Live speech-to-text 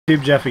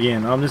Jeff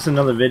again. This is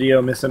another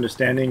video,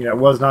 misunderstanding. That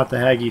was not the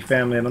Haggy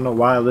family. I don't know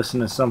why I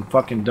listened to some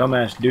fucking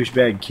dumbass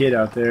douchebag kid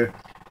out there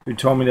who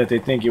told me that they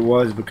think it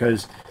was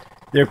because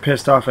they're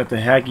pissed off at the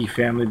Haggy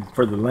family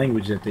for the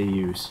language that they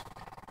use.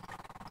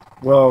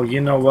 Well, you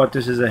know what?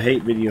 This is a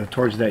hate video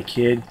towards that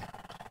kid.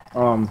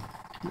 And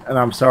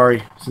I'm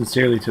sorry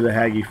sincerely to the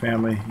Haggy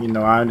family. You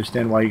know, I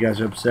understand why you guys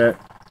are upset.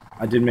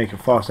 I did make a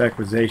false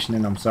accusation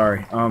and I'm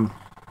sorry.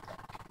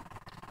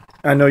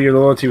 I know your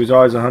loyalty was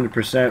always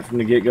 100% from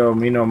the get-go.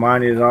 You know,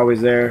 mine is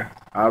always there.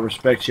 I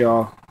respect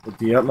y'all with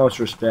the utmost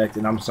respect,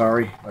 and I'm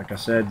sorry. Like I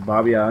said,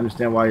 Bobby, I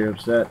understand why you're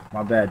upset.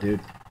 My bad,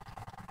 dude.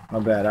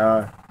 My bad.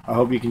 I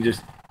hope you can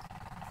just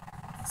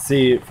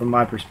see it from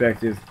my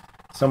perspective.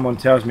 Someone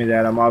tells me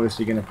that, I'm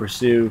obviously going to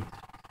pursue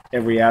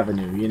every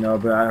avenue, you know,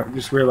 but I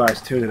just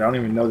realized, too, that I don't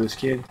even know this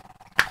kid.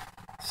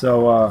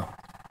 So,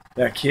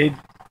 that kid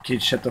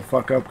shut the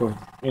fuck up,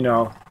 you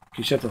know.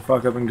 He shut the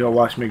fuck up and go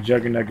watch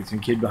McJuggernuggets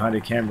and Kid Behind the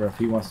Camera. If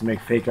he wants to make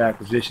fake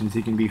acquisitions,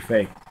 he can be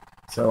fake.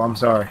 So I'm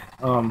sorry.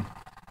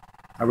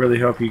 I really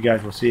hope you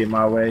guys will see it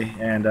my way,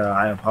 and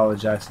I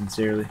apologize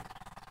sincerely.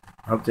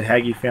 I hope the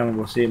Haggy family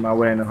will see it my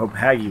way, and I hope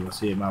Haggy will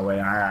see it my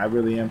way. I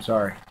really am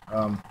sorry.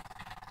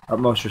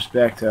 Utmost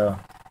respect.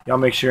 Y'all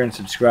make sure and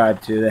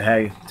subscribe to the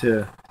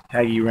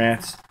Haggy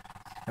Rants.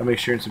 Y'all make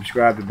sure and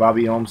subscribe to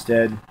Bobby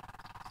Olmstead.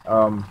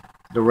 The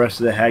rest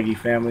of the Haggy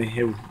family.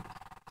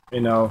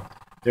 You know.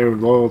 They're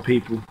loyal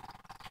people,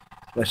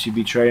 unless you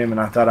betray them,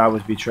 and I thought I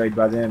was betrayed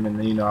by them,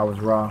 and you know I was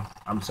wrong.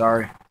 I'm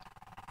sorry.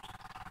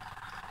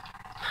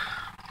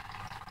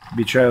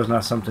 Betrayal is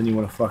not something you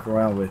want to fuck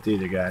around with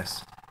either,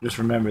 guys. Just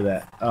remember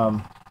that.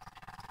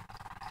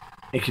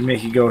 It can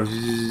make you go. It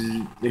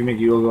can make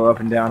you go up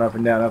and down, up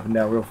and down, up and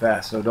down real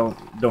fast. So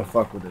don't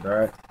fuck with it. All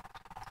right.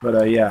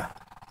 But yeah,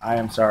 I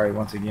am sorry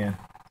once again.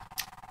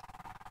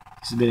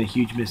 This has been a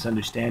huge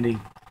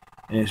misunderstanding,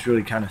 and it's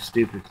really kind of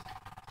stupid.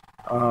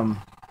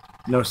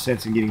 No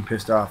sense in getting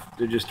pissed off.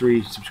 They're just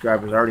 3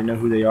 subscribers. I already know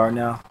who they are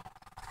now.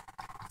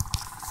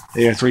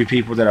 They are 3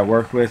 people that I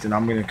work with, and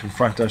I'm going to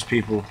confront those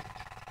people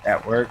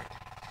at work.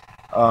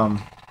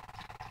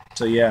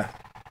 So yeah.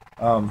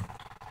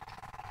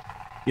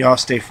 Y'all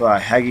stay fly.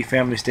 Haggy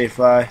family, stay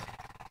fly.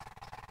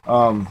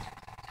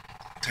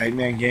 Tight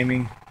Man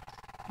Gaming,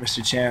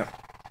 Mr. Champ,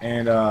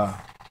 and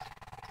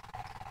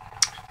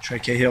Trey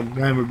Cahill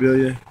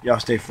Memorabilia. Y'all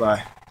stay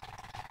fly.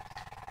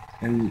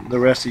 And the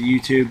rest of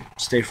YouTube,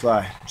 stay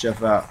fly.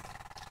 Jeff out.